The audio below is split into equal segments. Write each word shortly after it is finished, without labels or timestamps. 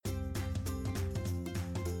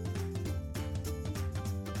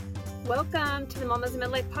Welcome to the Mamas in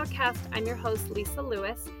Midlife podcast. I'm your host, Lisa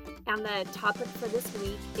Lewis, and the topic for this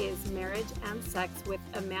week is marriage and sex with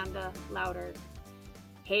Amanda Louder.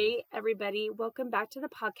 Hey, everybody. Welcome back to the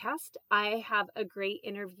podcast. I have a great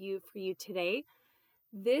interview for you today.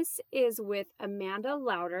 This is with Amanda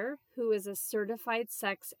Louder, who is a certified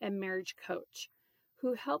sex and marriage coach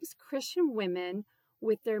who helps Christian women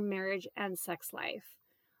with their marriage and sex life.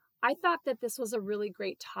 I thought that this was a really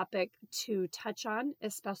great topic to touch on,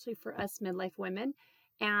 especially for us midlife women.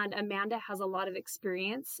 And Amanda has a lot of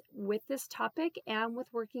experience with this topic and with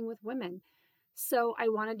working with women. So I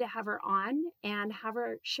wanted to have her on and have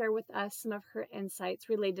her share with us some of her insights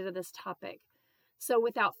related to this topic. So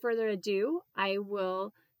without further ado, I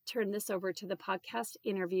will turn this over to the podcast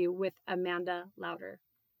interview with Amanda Louder.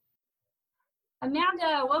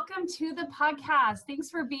 Amanda, welcome to the podcast.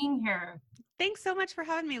 Thanks for being here. Thanks so much for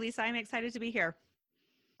having me, Lisa. I'm excited to be here.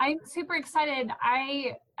 I'm super excited.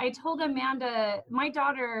 I told Amanda, my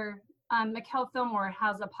daughter, Mikkel Fillmore,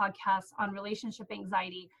 has a podcast on relationship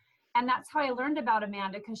anxiety. And that's how I learned about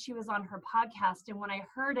Amanda, because she was on her podcast. And when I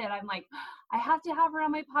heard it, I'm like, I have to have her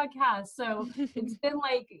on my podcast. So it's been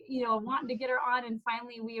like, wanting to get her on. And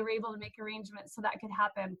finally, we were able to make arrangements so that could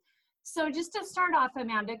happen. So just to start off,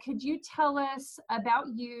 Amanda, could you tell us about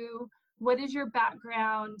you? What is your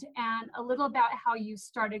background, and a little about how you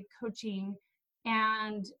started coaching,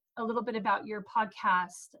 and a little bit about your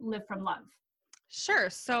podcast, Live from Love?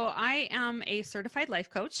 Sure. So I am a certified life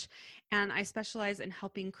coach, and I specialize in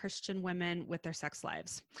helping Christian women with their sex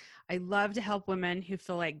lives. I love to help women who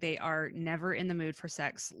feel like they are never in the mood for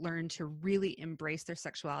sex learn to really embrace their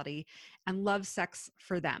sexuality and love sex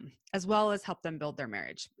for them, as well as help them build their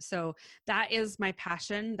marriage. So that is my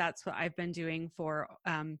passion. That's what I've been doing for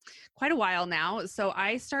quite a while now. So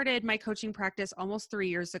I started my coaching practice almost 3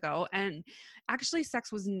 years ago, and actually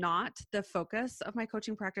sex was not the focus of my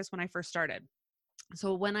coaching practice when I first started.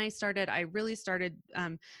 So when I started, I really started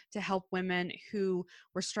to help women who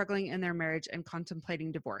were struggling in their marriage and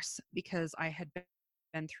contemplating divorce, because I had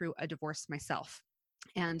been through a divorce myself.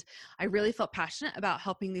 And I really felt passionate about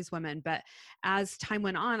helping these women. But as time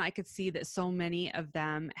went on, I could see that so many of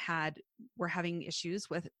them were having issues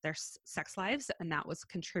with their sex lives, and that was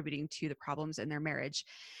contributing to the problems in their marriage.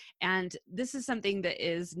 And this is something that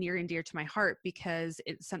is near and dear to my heart, because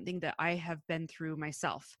it's something that I have been through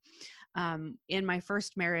myself. In my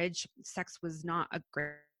first marriage, sex was not a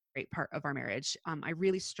great part of our marriage. I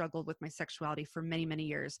really struggled with my sexuality for many, many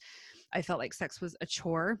years. I felt like sex was a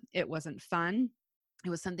chore. It wasn't fun. It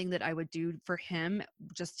was something that I would do for him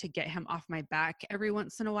just to get him off my back every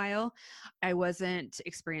once in a while. I wasn't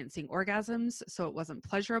experiencing orgasms, so it wasn't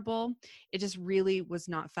pleasurable. It just really was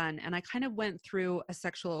not fun. And I kind of went through a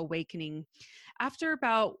sexual awakening after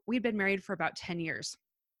we'd been married for about 10 years.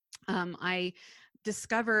 I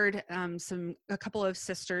discovered a couple of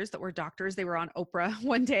sisters that were doctors. They were on Oprah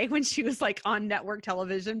one day when she was like on network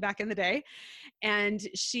television back in the day. And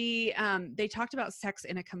they talked about sex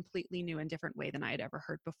in a completely new and different way than I had ever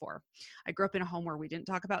heard before. I grew up in a home where we didn't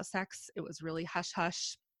talk about sex. It was really hush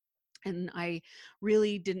hush. And I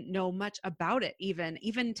really didn't know much about it, even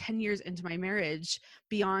 10 years into my marriage,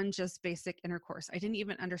 beyond just basic intercourse. I didn't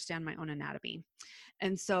even understand my own anatomy.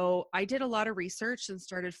 And so I did a lot of research and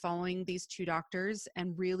started following these two doctors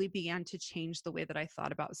and really began to change the way that I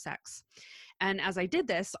thought about sex. And as I did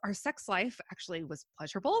this, our sex life actually was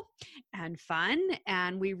pleasurable and fun.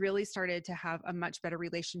 And we really started to have a much better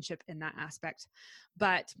relationship in that aspect.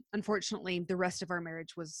 But unfortunately, the rest of our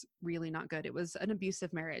marriage was really not good. It was an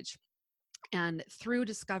abusive marriage. And through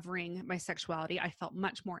discovering my sexuality, I felt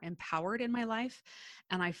much more empowered in my life,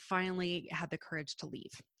 and I finally had the courage to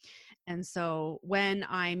leave. And so when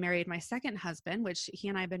I married my second husband, which he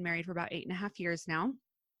and I have been married for about 8.5 years now,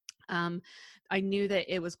 I knew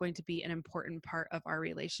that it was going to be an important part of our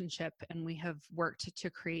relationship, and we have worked to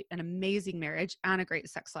create an amazing marriage and a great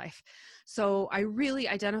sex life. So I really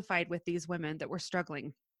identified with these women that were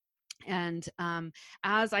struggling. And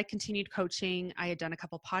as I continued coaching, I had done a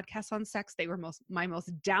couple podcasts on sex. They were my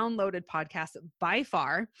most downloaded podcasts by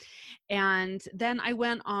far. And then I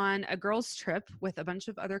went on a girls' trip with a bunch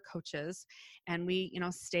of other coaches, and we,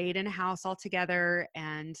 stayed in a house all together,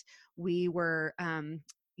 and we were,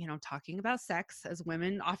 talking about sex, as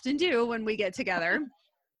women often do when we get together.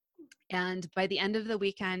 And by the end of the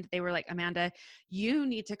weekend, they were like, Amanda, you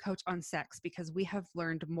need to coach on sex, because we have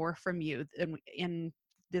learned more from you in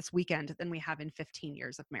this weekend than we have in 15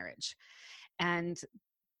 years of marriage. And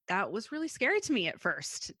that was really scary to me at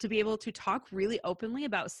first, to be able to talk really openly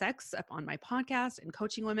about sex up on my podcast and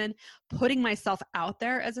coaching women. Putting myself out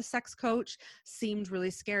there as a sex coach seemed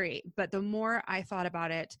really scary. But the more I thought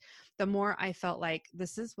about it, the more I felt like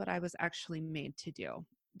this is what I was actually made to do,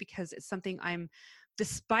 because it's something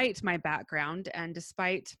despite my background and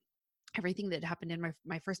despite everything that happened in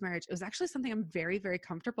my first marriage, it was actually something I'm very, very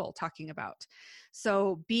comfortable talking about.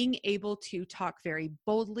 So being able to talk very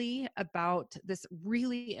boldly about this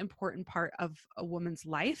really important part of a woman's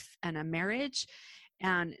life and a marriage,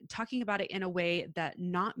 and talking about it in a way that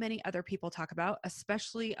not many other people talk about,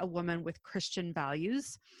 especially a woman with Christian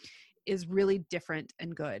values, is really different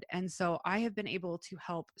and good. And so I have been able to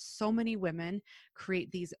help so many women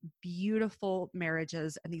create these beautiful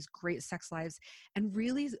marriages and these great sex lives, and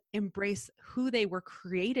really embrace who they were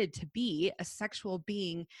created to be, a sexual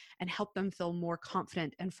being, and help them feel more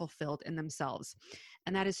confident and fulfilled in themselves.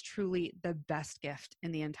 And that is truly the best gift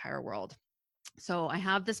in the entire world. So I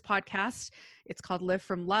have this podcast. It's called Live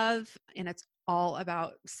from Love, and it's all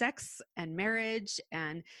about sex and marriage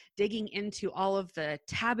and digging into all of the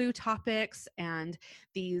taboo topics and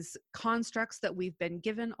these constructs that we've been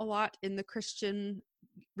given a lot in the Christian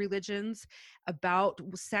religions about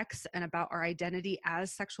sex and about our identity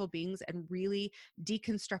as sexual beings, and really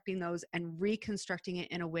deconstructing those and reconstructing it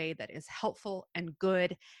in a way that is helpful and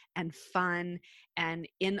good and fun and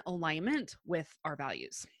in alignment with our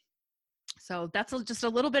values. So that's just a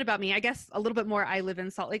little bit about me. I guess a little bit more. I live in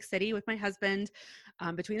Salt Lake City with my husband.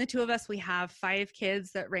 Between the two of us, we have 5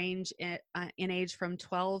 kids that range in age from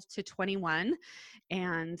 12 to 21.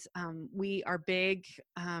 And we are big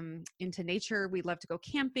into nature. We love to go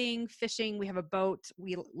camping, fishing. We have a boat.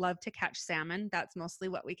 We love to catch salmon. That's mostly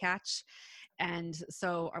what we catch. And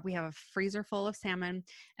so we have a freezer full of salmon.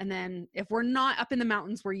 And then if we're not up in the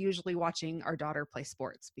mountains, we're usually watching our daughter play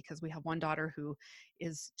sports, because we have one daughter who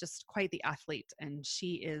is just quite the athlete. And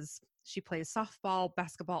she plays softball,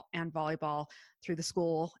 basketball, and volleyball through the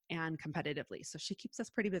school and competitively. So she keeps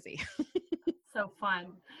us pretty busy. So fun.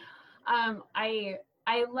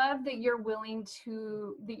 I love that you're one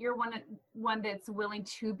that's willing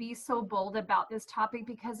to be so bold about this topic,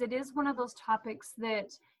 because it is one of those topics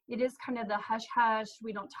that it is kind of the hush hush.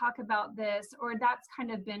 We don't talk about this, or that's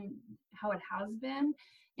kind of been how it has been.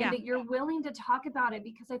 And that you're willing to talk about it,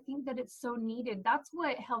 because I think that it's so needed. That's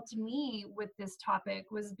what helped me with this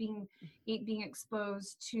topic, was being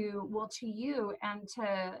exposed to you and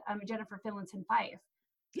to Jennifer Finlinson Fife,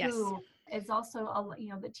 who is also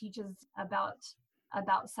that teaches about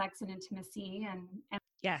sex and intimacy and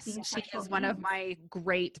yes, she is one of my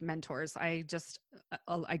great mentors. I just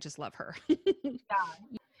love her.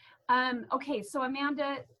 Okay, so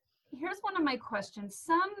Amanda, here's one of my questions.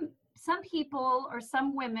 Some people or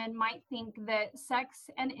some women might think that sex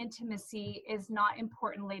and intimacy is not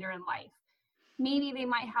important later in life. Maybe they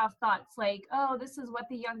might have thoughts like, oh, this is what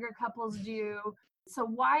the younger couples do. So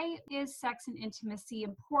why is sex and intimacy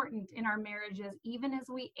important in our marriages, even as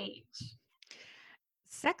we age?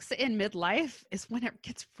 Sex in midlife is when it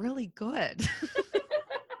gets really good.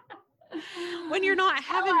 When you're not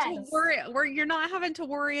having to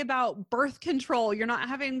worry about birth control, you're not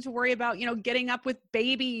having to worry about, getting up with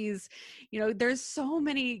babies. There's so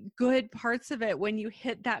many good parts of it when you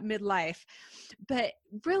hit that midlife. But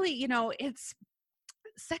really,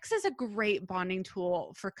 sex is a great bonding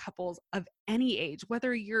tool for couples of any age,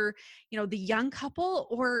 whether you're, the young couple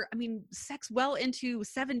or, sex well into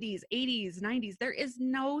 70s, 80s, 90s, there is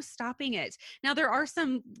no stopping it. Now, there are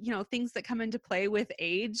some, things that come into play with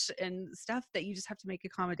age and stuff that you just have to make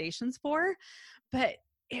accommodations for, but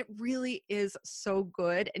it really is so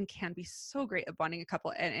good and can be so great at bonding a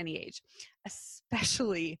couple at any age,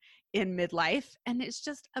 especially in midlife. And it's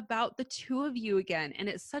just about the two of you again. And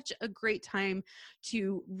it's such a great time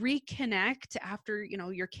to reconnect after,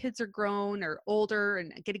 your kids are grown or older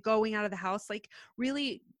and get going out of the house, like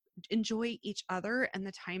really enjoy each other and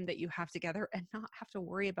the time that you have together, and not have to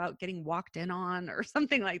worry about getting walked in on or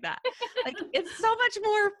something like that. Like, it's so much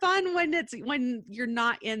more fun when you're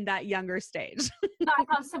not in that younger stage. Not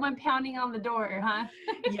have someone pounding on the door, huh?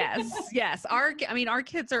 Yes. Our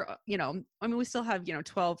kids are, we still have,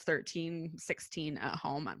 12, 13, 16 at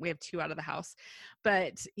home. We have 2 out of the house,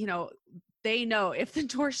 but they know if the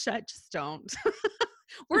door's shut, just don't.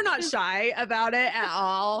 We're not shy about it at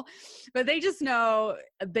all, but they just know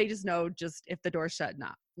just if the door's shut,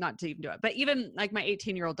 not to even do it. But even like my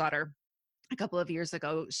 18-year-old daughter, a couple of years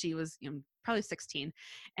ago, she was probably 16,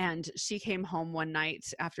 and she came home one night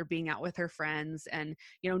after being out with her friends and,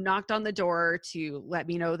 knocked on the door to let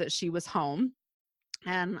me know that she was home.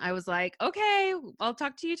 And I was like, okay, I'll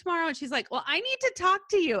talk to you tomorrow. And she's like, well, I need to talk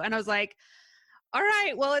to you. And I was like, all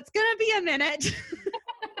right, well, it's going to be a minute.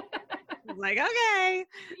 I was like, okay.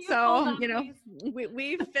 Hold So, on,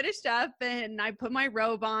 we finished up and I put my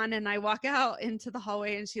robe on and I walk out into the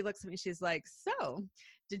hallway and she looks at me. She's like, so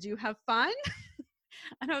did you have fun?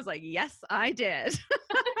 And I was like, yes, I did.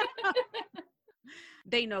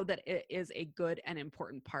 They know that it is a good and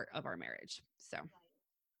important part of our marriage. So,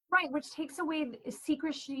 right, which takes away the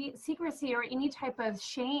secrecy or any type of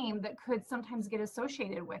shame that could sometimes get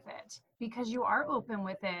associated with it because you are open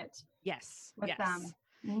with it yes, with yes. them.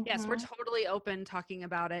 Yes, we're totally open talking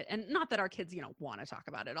about it. And not that our kids, want to talk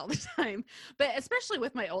about it all the time, but especially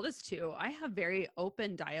with my oldest two, I have very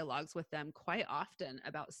open dialogues with them quite often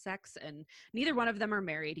about sex, and neither one of them are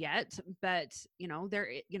married yet, but they're,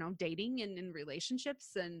 dating and in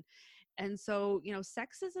relationships. And so,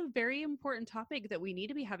 sex is a very important topic that we need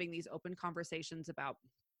to be having these open conversations about.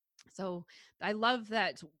 So I love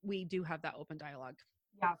that we do have that open dialogue.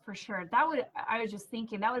 Yeah, for sure. I was just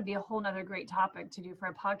thinking that would be a whole nother great topic to do for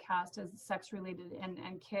a podcast, is sex related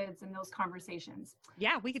and kids and those conversations.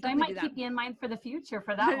 Yeah, we could So I definitely might keep you in mind for the future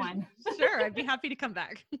for that one. Sure, I'd be happy to come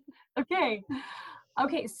back. Okay.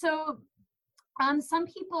 So some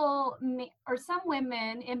people or some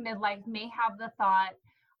women in midlife may have the thought,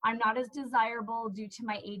 I'm not as desirable due to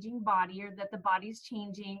my aging body, or that the body's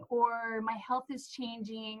changing, or my health is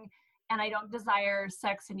changing and I don't desire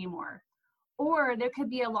sex anymore. Or there could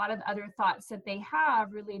be a lot of other thoughts that they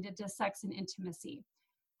have related to sex and intimacy.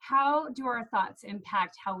 How do our thoughts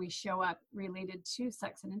impact how we show up related to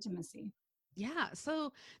sex and intimacy? Yeah.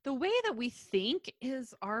 So the way that we think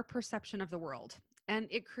is our perception of the world, and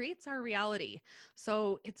it creates our reality.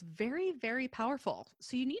 So it's very, very powerful.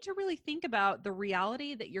 So you need to really think about the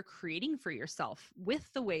reality that you're creating for yourself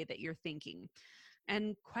with the way that you're thinking,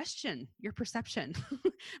 and question your perception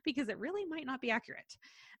because it really might not be accurate.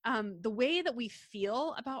 The way that we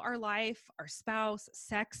feel about our life, our spouse,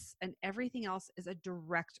 sex, and everything else is a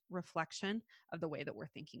direct reflection of the way that we're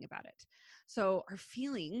thinking about it. So our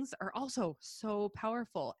feelings are also so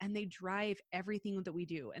powerful, and they drive everything that we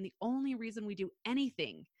do. And the only reason we do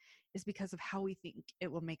anything is because of how we think it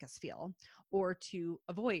will make us feel, or to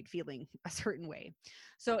avoid feeling a certain way.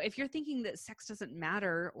 So if you're thinking that sex doesn't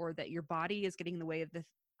matter, or that your body is getting in the way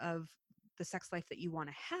of the sex life that you want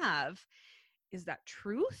to have, is that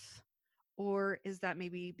truth? Or is that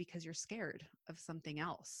maybe because you're scared of something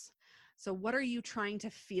else? So what are you trying to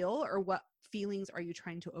feel, or what feelings are you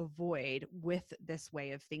trying to avoid with this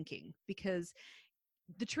way of thinking? Because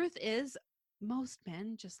the truth is, most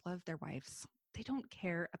men just love their wives. They don't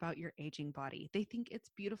care about your aging body. They think it's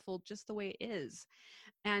beautiful just the way it is.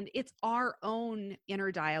 And it's our own inner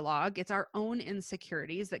dialogue, it's our own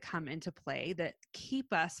insecurities that come into play that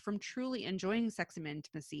keep us from truly enjoying sex and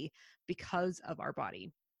intimacy because of our body.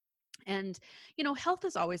 And, health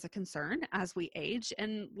is always a concern as we age.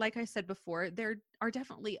 And like I said before, there are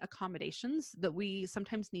definitely accommodations that we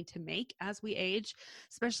sometimes need to make as we age,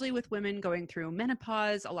 especially with women going through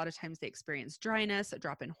menopause. A lot of times they experience dryness, a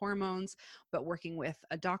drop in hormones, but working with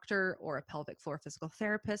a doctor or a pelvic floor physical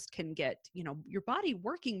therapist can get, your body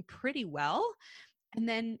working pretty well. And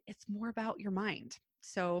then it's more about your mind.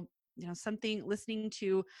 So, listening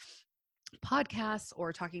to podcasts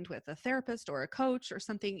or talking with a therapist or a coach or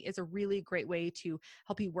something is a really great way to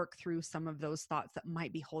help you work through some of those thoughts that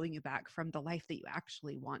might be holding you back from the life that you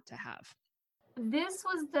actually want to have. This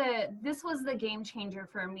was the game changer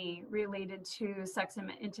for me related to sex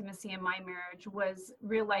and intimacy in my marriage, was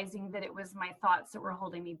realizing that it was my thoughts that were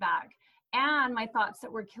holding me back, and my thoughts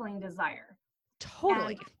that were killing desire.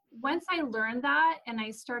 Totally. And once I learned that and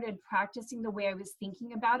I started practicing the way I was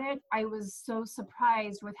thinking about it, I was so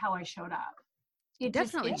surprised with how I showed up. It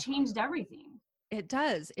changed everything. It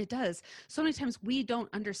does. It does. So many times we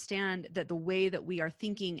don't understand that the way that we are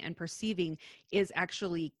thinking and perceiving is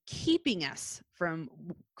actually keeping us from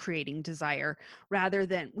creating desire, rather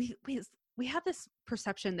than we have this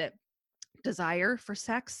perception that desire for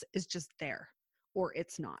sex is just there, or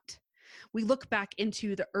it's not. We look back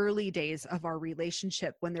into the early days of our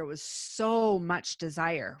relationship when there was so much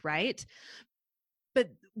desire, right? But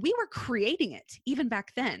we were creating it even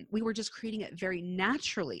back then. We were just creating it very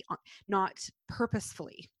naturally, not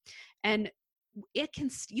purposefully. And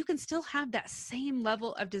you can still have that same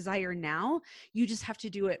level of desire now. You just have to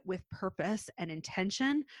do it with purpose and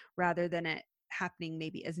intention, rather than it happening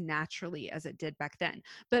maybe as naturally as it did back then.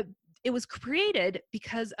 But it was created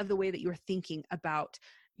because of the way that you were thinking about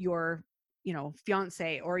your,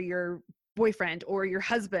 fiance or your boyfriend or your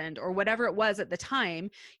husband or whatever it was at the time,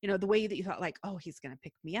 the way that you thought like, oh, he's going to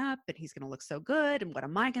pick me up and he's going to look so good. And what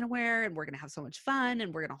am I going to wear? And we're going to have so much fun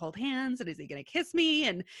and we're going to hold hands. And is he going to kiss me?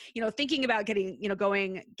 And, thinking about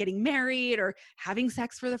getting married or having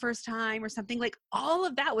sex for the first time or something, like all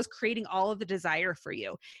of that was creating all of the desire for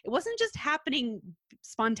you. It wasn't just happening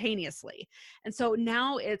spontaneously. And so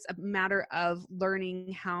now it's a matter of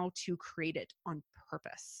learning how to create it on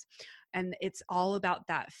purpose. And it's all about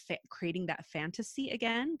that creating that fantasy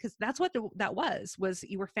again, because that's what that was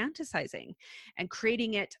you were fantasizing and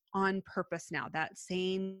creating it on purpose now, that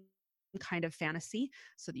same kind of fantasy,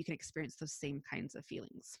 so that you can experience those same kinds of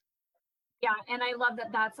feelings. Yeah. And I love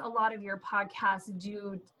that that's a lot of your podcasts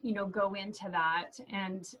do, go into that.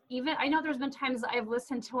 And even, I know there's been times I've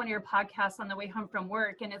listened to one of your podcasts on the way home from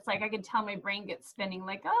work, and it's like, I can tell my brain gets spinning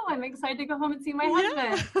like, oh, I'm excited to go home and see my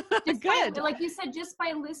husband. Just Good. like you said, just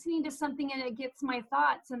by listening to something, and it gets my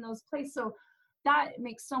thoughts in those places. So that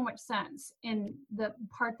makes so much sense in the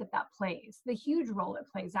part that plays, the huge role it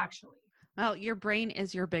plays actually. Well, your brain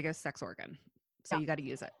is your biggest sex organ. So you got to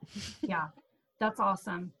use it. Yeah, that's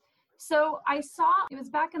awesome. So I saw, it was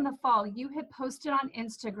back in the fall, you had posted on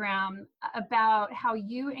Instagram about how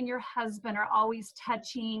you and your husband are always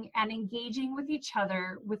touching and engaging with each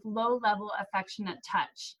other with low-level affectionate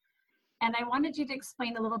touch. And I wanted you to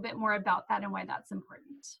explain a little bit more about that and why that's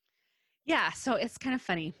important. Yeah, so it's kind of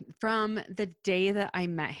funny. From the day that I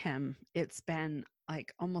met him, it's been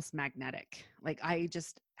like almost magnetic. Like I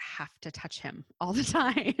just have to touch him all the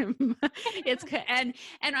time.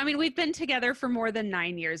 And I mean, we've been together for more than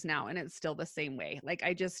 9 years now, and it's still the same way. Like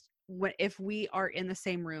if we are in the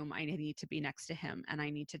same room, I need to be next to him and I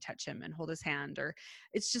need to touch him and hold his hand, or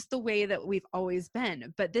it's just the way that we've always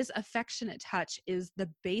been. But this affectionate touch is the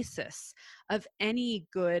basis of any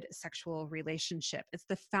good sexual relationship. It's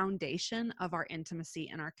the foundation of our intimacy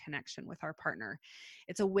and our connection with our partner.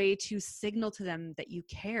 It's a way to signal to them that you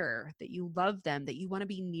care, that you love them, that you want to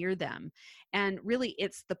be near them. And really,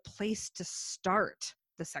 it's the place to start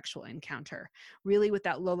the sexual encounter, really, with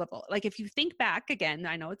that low level. Like if you think back again,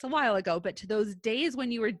 I know it's a while ago, but to those days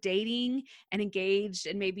when you were dating and engaged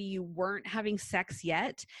and maybe you weren't having sex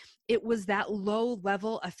yet, it was that low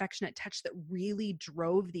level affectionate touch that really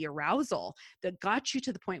drove the arousal, that got you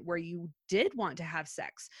to the point where you did want to have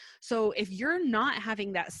sex. So if you're not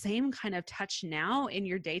having that same kind of touch now in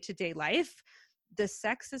your day-to-day life, the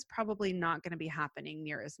sex is probably not going to be happening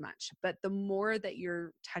near as much. But the more that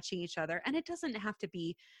you're touching each other, and it doesn't have to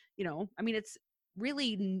be, it's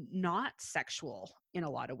really not sexual in a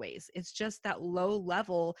lot of ways. It's just that low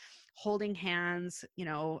level holding hands,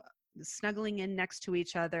 snuggling in next to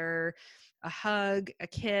each other, a hug, a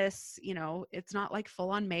kiss, it's not like full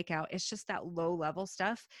on makeout. It's just that low level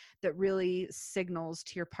stuff that really signals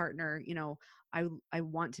to your partner, I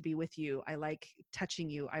want to be with you. I like touching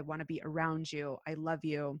you. I want to be around you. I love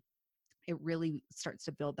you. It really starts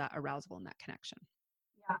to build that arousal and that connection.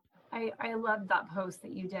 Yeah, I loved that post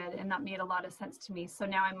that you did, and that made a lot of sense to me. So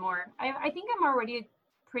now I think I'm already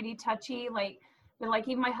pretty touchy. Like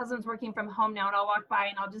even my husband's working from home now, and I'll walk by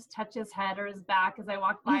and I'll just touch his head or his back as I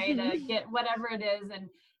walk by to get whatever it is. And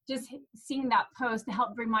just seeing that post to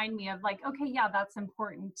help remind me of like, okay, yeah, that's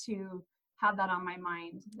important to have that on my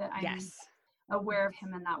mind, that I'm aware of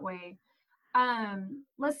him in that way.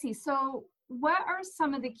 Let's see. So what are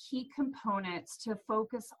some of the key components to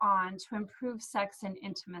focus on to improve sex and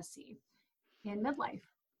intimacy in midlife?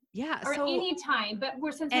 Yeah. Or anytime, but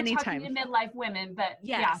we're talking to midlife women, but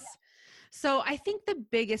yes. Yeah. So I think the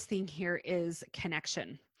biggest thing here is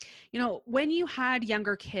connection. When you had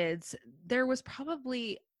younger kids, there was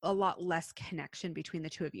probably a lot less connection between the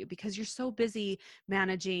two of you because you're so busy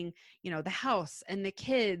managing, the house and the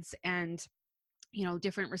kids and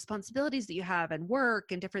different responsibilities that you have and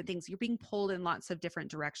work and different things. You're being pulled in lots of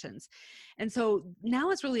different directions. And so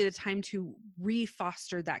now is really the time to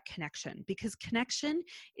re-foster that connection, because connection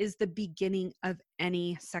is the beginning of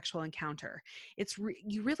any sexual encounter.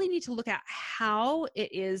 You really need to look at how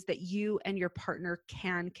it is that you and your partner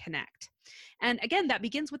can connect. And again, that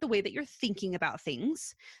begins with the way that you're thinking about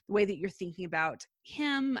things, the way that you're thinking about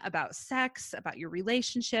him, about sex, about your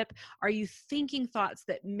relationship. Are you thinking thoughts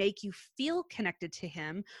that make you feel connected to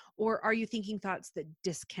him, or are you thinking thoughts that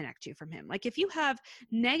disconnect you from him? Like if you have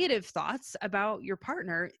negative thoughts about your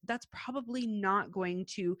partner, that's probably not going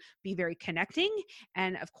to be very connecting.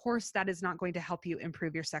 And of course, that is not going to help you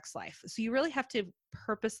improve your sex life. So you really have to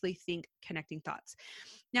purposely think connecting thoughts.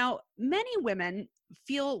 Now, many women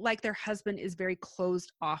feel like their husband is very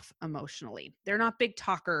closed off emotionally. They're not big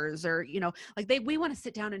talkers, or, like we want to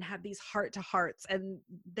sit down and have these heart to hearts, and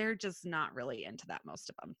they're just not really into that, most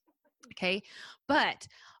of them. Okay. But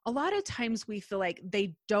a lot of times we feel like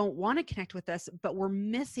they don't want to connect with us, but we're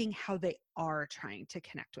missing how they are trying to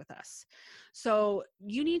connect with us. So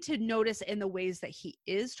you need to notice in the ways that he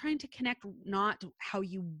is trying to connect, not how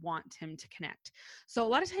you want him to connect. So a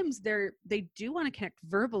lot of times they do want to connect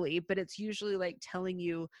verbally, but it's usually like telling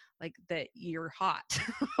you like that you're hot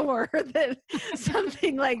or that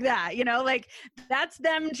something like that, like that's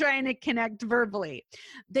them trying to connect verbally.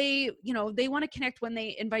 They want to connect when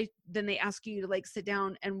then they ask you to like sit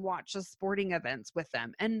down and watch the sporting events with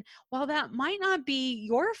them. And while that might not be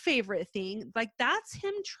your favorite thing, like that's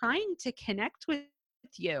him trying to connect with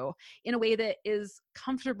you in a way that is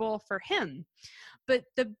comfortable for him. But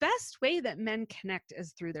the best way that men connect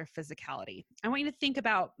is through their physicality. I want you to think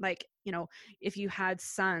about like, if you had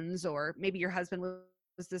sons, or maybe your husband was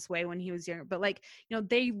this way when he was younger, but like,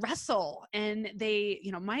 they wrestle and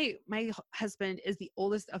my husband is the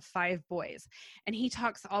oldest of 5 boys, and he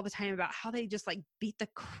talks all the time about how they just like beat the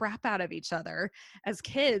crap out of each other as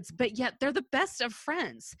kids, but yet they're the best of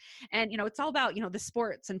friends. And it's all about the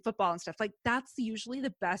sports and football and stuff. Like that's usually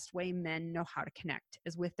the best way men know how to connect,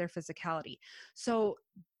 is with their physicality. So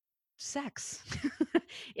sex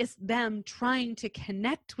is them trying to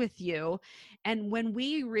connect with you. And when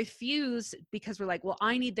we refuse because we're like, well,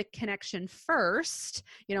 I need the connection first,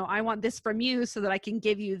 I want this from you so that I can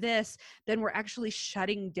give you this, then we're actually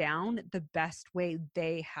shutting down the best way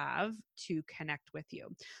they have to connect with you.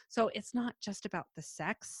 So it's not just about the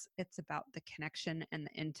sex, it's about the connection and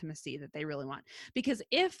the intimacy that they really want. Because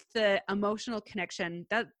if the emotional connection,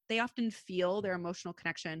 that they often feel their emotional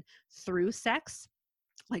connection through sex,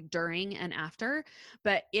 like during and after.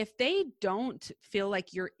 But if they don't feel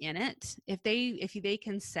like you're in it, if they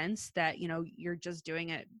can sense that, you're just doing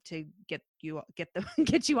it to get you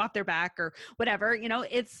off their back or whatever,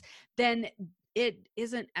 then it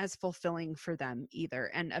isn't as fulfilling for them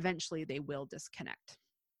either. And eventually they will disconnect.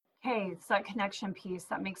 Okay, it's that connection piece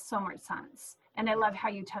that makes so much sense. And I love how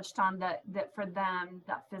you touched on that for them,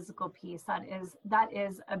 that physical piece, that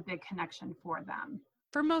is a big connection for them.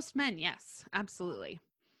 For most men, yes, absolutely.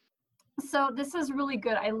 So this is really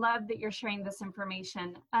good. I love that you're sharing this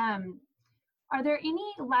information. Are there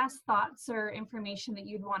any last thoughts or information that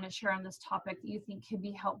you'd want to share on this topic that you think could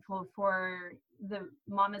be helpful for the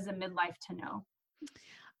mamas in midlife to know?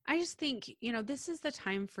 I just think, this is the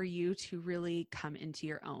time for you to really come into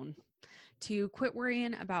your own, to quit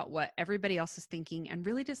worrying about what everybody else is thinking and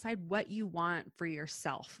really decide what you want for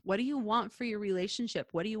yourself. What do you want for your relationship?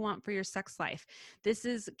 What do you want for your sex life?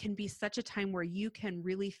 Can be such a time where you can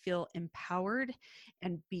really feel empowered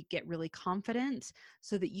and get really confident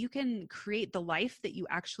so that you can create the life that you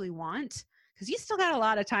actually want. Because you still got a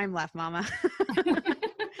lot of time left, mama.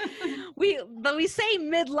 We say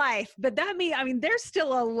midlife, but there's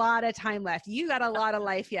still a lot of time left. You got a lot of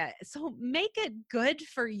life yet. So make it good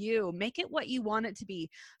for you. Make it what you want it to be.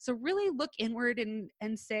 So really look inward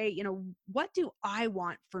and say, what do I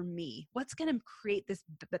want for me? What's going to create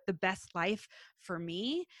the best life for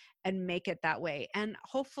me, and make it that way. And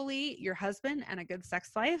hopefully your husband and a good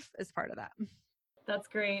sex life is part of that. That's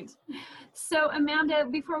great. So Amanda,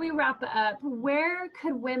 before we wrap up, where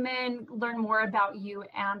could women learn more about you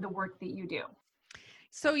and the work that you do?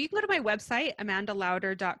 So you can go to my website,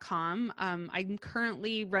 amandalauder.com. I'm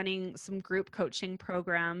currently running some group coaching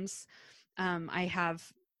programs. I have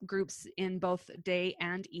groups in both day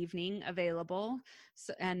and evening available,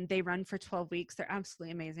 and they run for 12 weeks. They're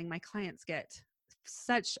absolutely amazing. My clients get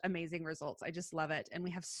such amazing results. I just love it. And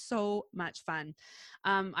we have so much fun.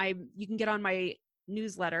 You can get on my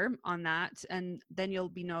newsletter on that, and then you'll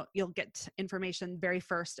get information very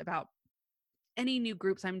first about any new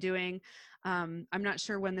groups I'm doing. I'm not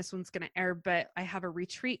sure when this one's going to air, but I have a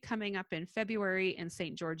retreat coming up in February in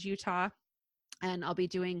St. George, Utah. And I'll be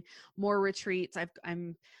doing more retreats.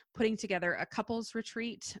 I'm putting together a couples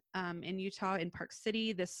retreat in Utah in Park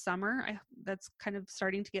City this summer. That's kind of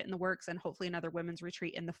starting to get in the works, and hopefully another women's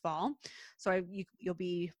retreat in the fall. So you'll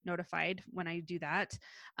be notified when I do that.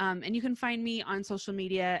 And you can find me on social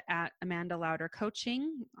media at Amanda Lauder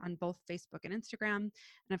Coaching on both Facebook and Instagram. And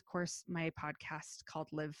of course, my podcast called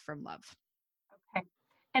Live from Love. Okay.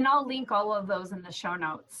 And I'll link all of those in the show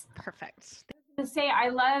notes. Perfect. To say I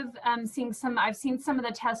love I've seen some of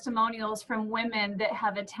the testimonials from women that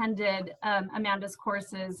have attended Amanda's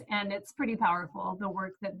courses, and it's pretty powerful, the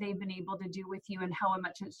work that they've been able to do with you and how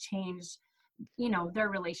much it's changed their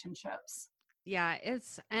relationships. Yeah,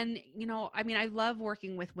 I love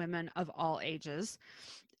working with women of all ages.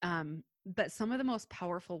 But some of the most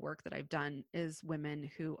powerful work that I've done is women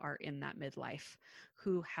who are in that midlife,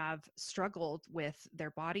 who have struggled with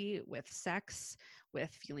their body, with sex,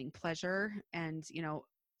 with feeling pleasure. And,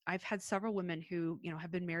 I've had several women who,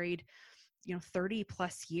 have been married 30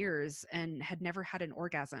 plus years and had never had an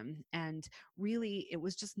orgasm. And really, it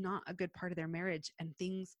was just not a good part of their marriage. And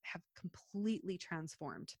things have completely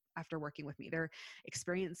transformed after working with me. They're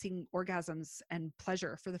experiencing orgasms and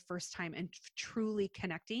pleasure for the first time and truly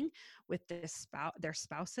connecting with their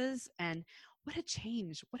spouses. And what a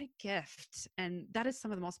change, what a gift. And that is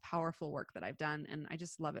some of the most powerful work that I've done. And I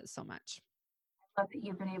just love it so much. Love that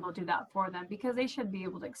you've been able to do that for them, because they should be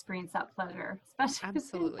able to experience that pleasure, especially if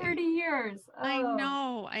it's been 30 years.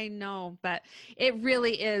 Oh. I know, but it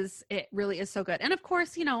really is so good. And of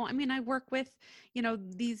course, I work with,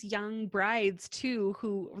 these young brides too,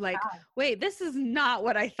 who like, wait, this is not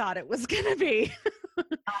what I thought it was going to be.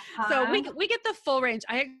 So we get the full range.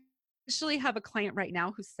 I actually have a client right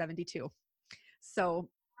now who's 72. So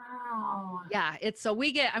wow. Yeah,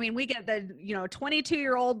 we get the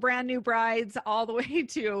 22-year-old brand new brides all the way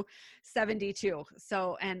to 72.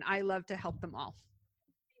 So, and I love to help them all.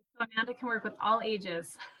 So Amanda can work with all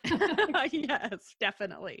ages. Yes,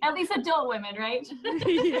 definitely. At least adult women, right?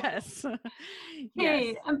 Yes.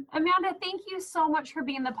 Hey, Amanda, thank you so much for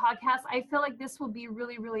being on the podcast. I feel like this will be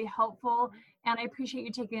really, really helpful, and I appreciate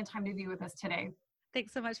you taking the time to be with us today.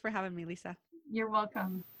 Thanks so much for having me, Lisa. You're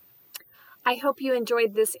welcome. I hope you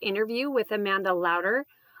enjoyed this interview with Amanda Louder.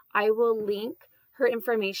 I will link her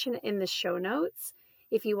information in the show notes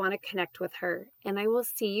if you want to connect with her. And I will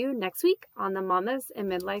see you next week on the Mamas in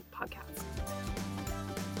Midlife podcast.